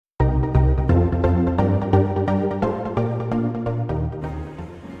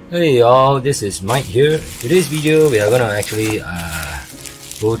Hey y'all, this is Mike here. Today's video we are gonna actually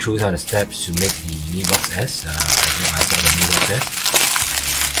go through some of the steps to make the MiBox S. I get myself a MiBox S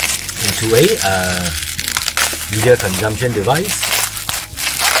into a media consumption device,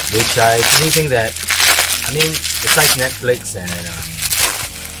 which I actually think that, besides Netflix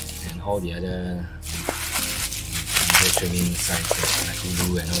and all the other video streaming sites like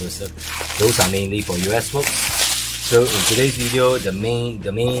Hulu and all those stuff, those are mainly for US folks. So in today's video, the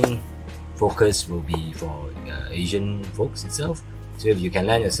main focus will be for Asian folks itself. So if you can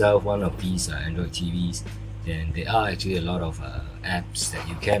land yourself one of these Android TVs, then there are actually a lot of apps that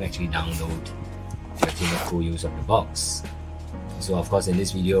you can actually download to actually make full use of the box. So of course in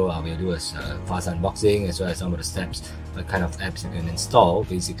this video I will do a fast unboxing as well as some of the steps, what kind of apps you can install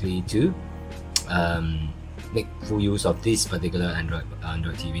basically to make full use of this particular Android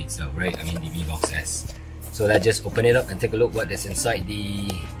TV itself, right? The MiBox S. So let's just open it up and take a look what is inside the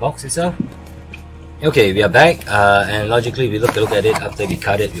box itself. Okay, we are back, and logically we look at it after we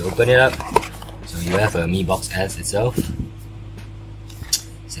cut it, we open it up. So you have a MiBox S itself.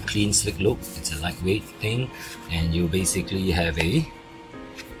 It's a clean, slick look. It's a lightweight thing, and you basically have a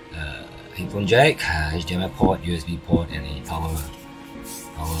headphone jack, HDMI port, USB port, and a power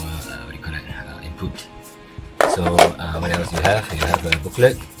input. So what else you have? You have a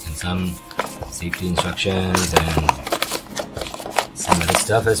booklet and some safety instructions and some other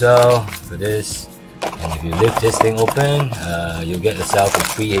stuff as well for this. And if you lift this thing open, you'll get yourself a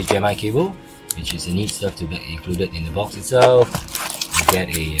free HDMI cable, which is a neat stuff to be included in the box itself. You get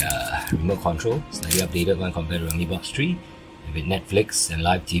a remote control, slightly updated one compared to the MiBox 3, with Netflix and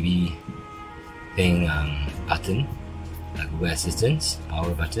live TV thing button, like Google Assistant,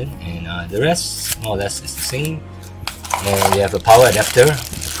 power button, and the rest more or less is the same. And you have a power adapter,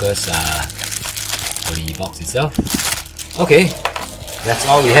 of course, for the box itself. Okay, that's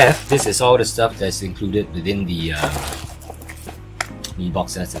all we have. This is all the stuff that's included within the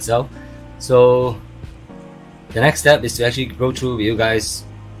MiBox S itself. So the next step is to actually go through with you guys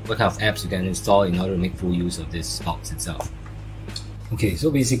what kind of apps you can install in order to make full use of this box itself. Okay,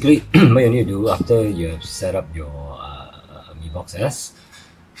 so basically what you need to do after you have set up your MiBox S,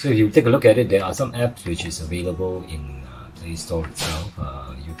 so if you take a look at it, there are some apps which is available in Play Store itself.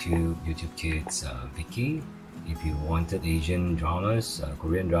 YouTube Kids, Viki, if you wanted Asian dramas,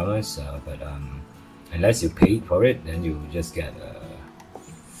 Korean dramas, but unless you paid for it, then you just get a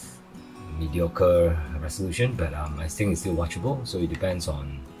mediocre resolution, but I think it's still watchable, so it depends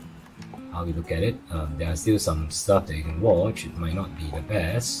on how you look at it. There are still some stuff that you can watch. It might not be the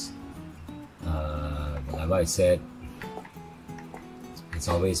best, but like I said, it's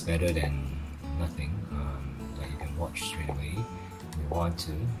always better than nothing that you can watch straight away if you want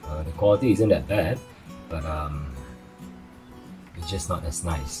to. The quality isn't that bad, but it's just not as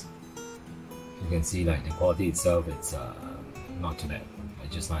nice. You can see like the quality itself, it's not too bad,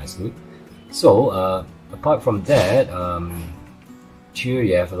 it's just not as good. So apart from that, here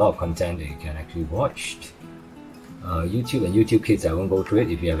you have a lot of content that you can actually watch. YouTube and YouTube Kids, I won't go through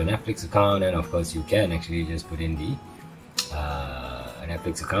it. If you have a Netflix account, then of course you can actually just put in the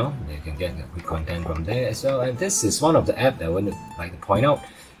Netflix account. You can get good content from there as well. And this is one of the apps that I would like to point out.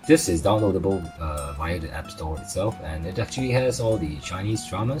 This is downloadable via the App Store itself, and it actually has all the Chinese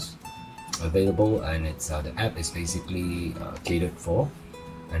dramas available, and it's the app is basically catered for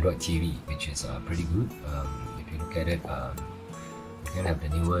Android TV, which is pretty good. If you look at it, you can have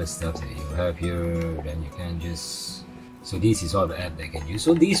the newer stuff that you have here, then you can just... So this is all the app that you can use.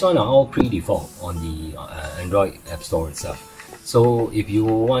 So these one are all pre-default on the Android App Store itself. So if you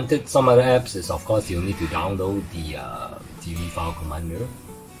wanted some other apps, is of course you'll need to download the TV file commander.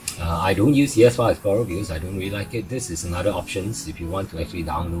 I don't use CS File Explorer because I don't really like it. This is another options if you want to actually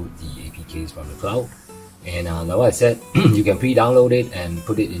download the APKs from the cloud. And like what I said, you can pre-download it and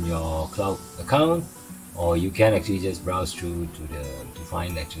put it in your cloud account, or you can actually just browse through to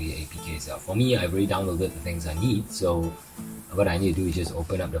find actually APKs. For me, I've already downloaded the things I need, so what I need to do is just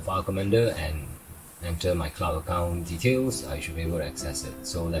open up the file commander and enter my cloud account details. I should be able to access it.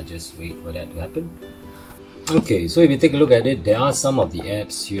 So let's just wait for that to happen. Okay, so if you take a look at it, there are some of the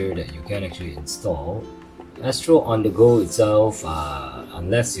apps here that you can actually install. Astro on the go itself,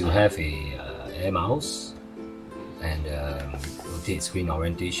 unless you have a air mouse and rotate screen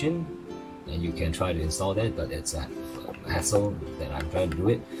orientation, then you can try to install that, but it's a hassle that I'm trying to do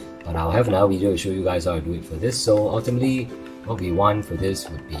it. But I'll have another video to show you guys how to do it for this. So ultimately, what we want for this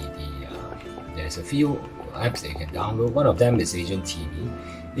would be there's a few apps that you can download. One of them is Asian TV.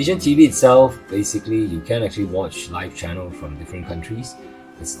 Asian TV itself, basically you can actually watch live channel from different countries,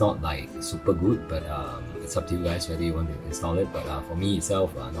 It's not like super good, but it's up to you guys whether you want to install it. But for me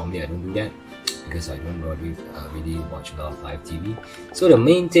itself, normally I don't do that because I don't really watch a lot of live TV. So the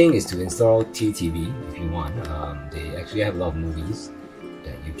main thing is to install TTV if you want. They actually have a lot of movies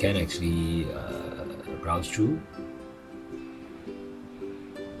that you can actually browse through.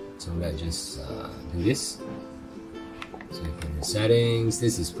 So let's just do this. So you put in the settings.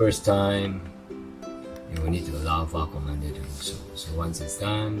 This is first time. You will need to allow File Commander to do so. So once it's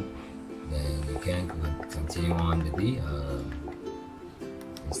done, then you can continue on with the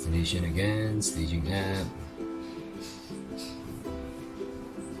installation again, staging app.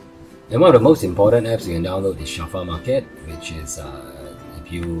 And one of the most important apps you can download is Shafa Market, which is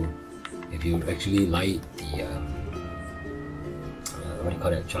if you actually like the what do you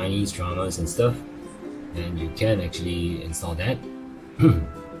call it, Chinese dramas and stuff, then you can actually install that.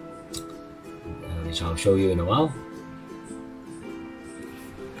 Which I'll show you in a while.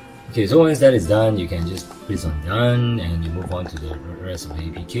 Okay, so once that is done, you can just press on done and you move on to the rest of the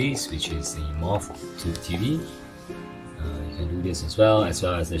APKs, which is the Morph to TV. You can do this as well as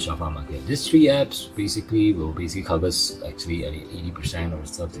the Shafa Market. These three apps will basically covers actually 80% of the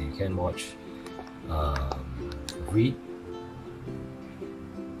stuff that you can watch for free.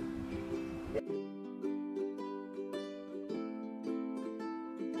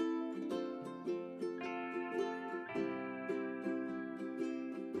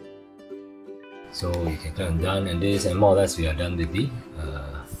 So you can click on done and this, and more or less we are done with the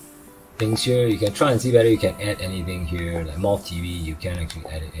things here. You can try and see whether you can add anything here, like Morph TV. You can actually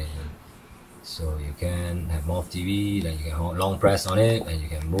add it in. So you can have Morph TV, then you can long press on it and you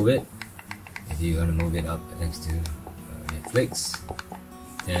can move it. If you want to move it up next to Netflix,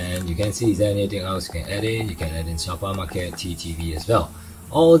 then you can see is there anything else you can add in. You can add in Shafa Market, TTV as well.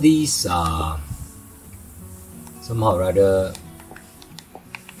 All these are somehow rather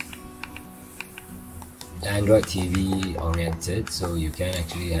Android TV oriented, so you can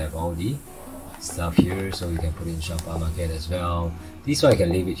actually have all the stuff here. So you can put in Shafa Market as well. This one I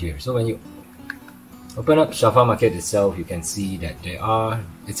can leave it here. So when you open up Shafa Market itself, you can see that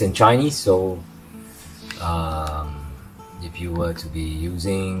it's in Chinese. So if you were to be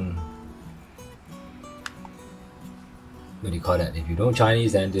using, what do you call that? If you don't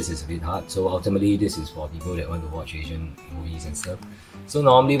Chinese, then this is a bit hard. So ultimately, this is for people that want to watch Asian movies and stuff. So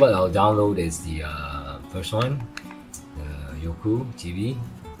normally, what I'll download is the first one, the Yoku TV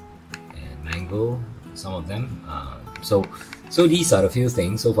and Mango, some of them. So these are the few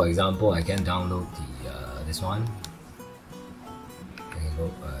things. So for example, I can download the this one.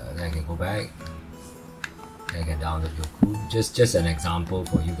 Then I can go back. Then I can download Yoku. Just an example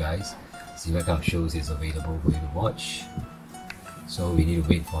for you guys. See what kind of shows is available for you to watch. So we need to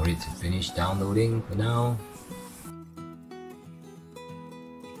wait for it to finish downloading for now.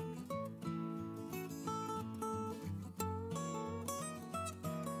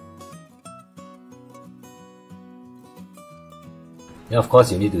 Then of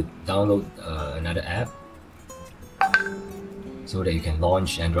course you need to download another app so that you can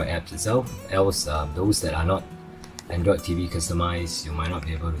launch Android apps itself. Else those that are not Android TV customized, you might not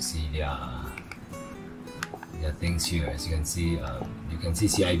be able to see their things here. As you can see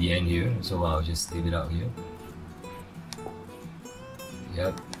CIBN here, so I'll just leave it out here.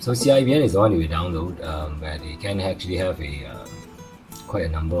 Yep. So CIBN is the one you will download, where they can actually have quite a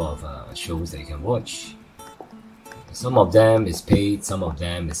number of shows that you can watch. Some of them is paid, some of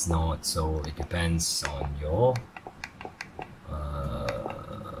them is not, so it depends on your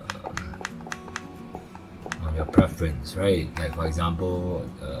preference, right? Like for example,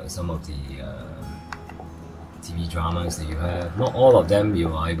 some of the TV dramas that you have, not all of them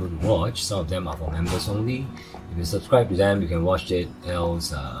you are able to watch. Some of them are for members only. If you subscribe to them, you can watch it,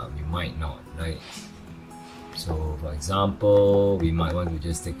 else you might not, right? So for example, we might want to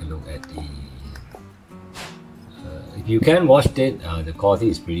just take a look at the if you can watch it, the quality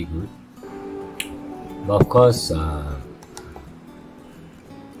is pretty good, but of course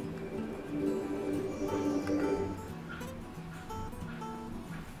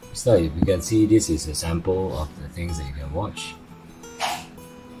so if you can see, this is a sample of the things that you can watch.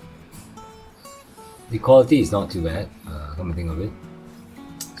 The quality is not too bad, come to think of it.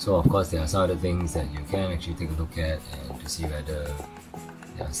 So of course there are some other things that you can actually take a look at and to see whether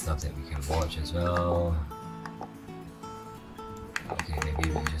there are stuff that we can watch as well. Okay, maybe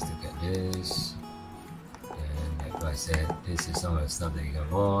we'll just look at this. And like I said, this is some of the stuff that you can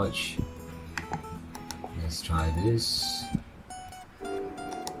watch. Let's try this.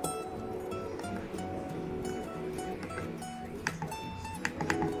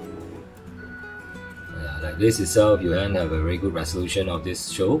 this itself, you can have a very good resolution of this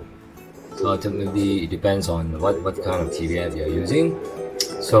show. So ultimately, it depends on what kind of TV app you're using.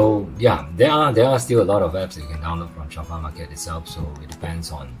 So yeah, there are still a lot of apps that you can download from Shopify Market itself. So it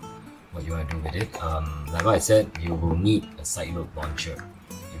depends on what you want to do with it. Like I said, you will need a sideload launcher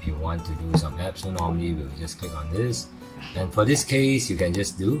if you want to do some apps. So normally we'll just click on this, and for this case, you can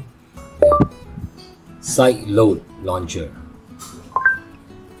just do sideload launcher.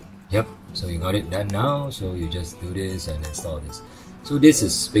 Yep. So you got it done now. So you just do this and install this. So this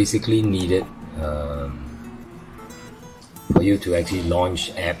is basically needed for you to actually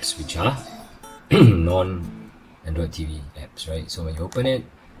launch apps which are non-Android TV apps, right? So when you open it,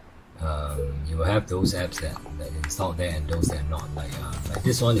 you will have those apps that installed there and those that are not. Like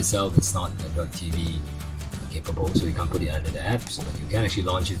this one itself, it's not Android TV capable, so you can't put it under the apps, but you can actually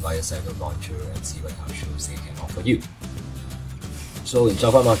launch it via sideload launcher and see what kind of shows they can offer you. So in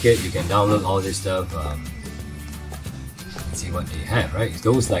Shopify Market, you can download all this stuff and see what they have, right?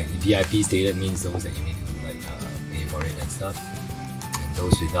 Those like VIP stated means those that you need to like pay for it and stuff, and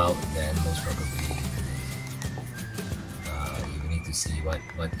those without, then most probably you need to see what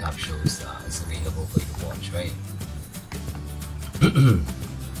kind of shows is available for you to watch, right?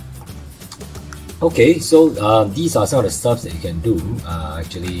 Okay, so these are some of the stuff that you can do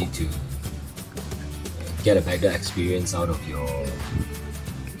actually to get a better experience out of your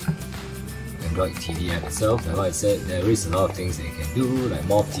Android TV app itself. Like I said, there is a lot of things that you can do, like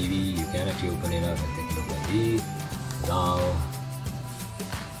Morph TV. You can actually open it up and take a look at it. Allow,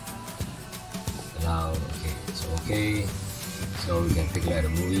 okay, so you can pick out the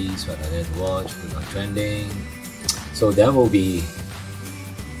movies, what are there to watch, click on trending. So there will be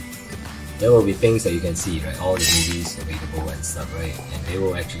things that you can see, right? All the movies available and stuff, right? And they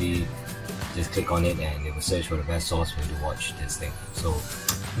will actually just click on it and it will search for the best source for you to watch this thing. So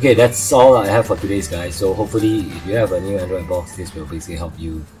okay, that's all I have for today's guys. So hopefully if you have a new Android box, this will basically help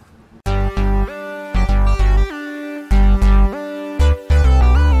you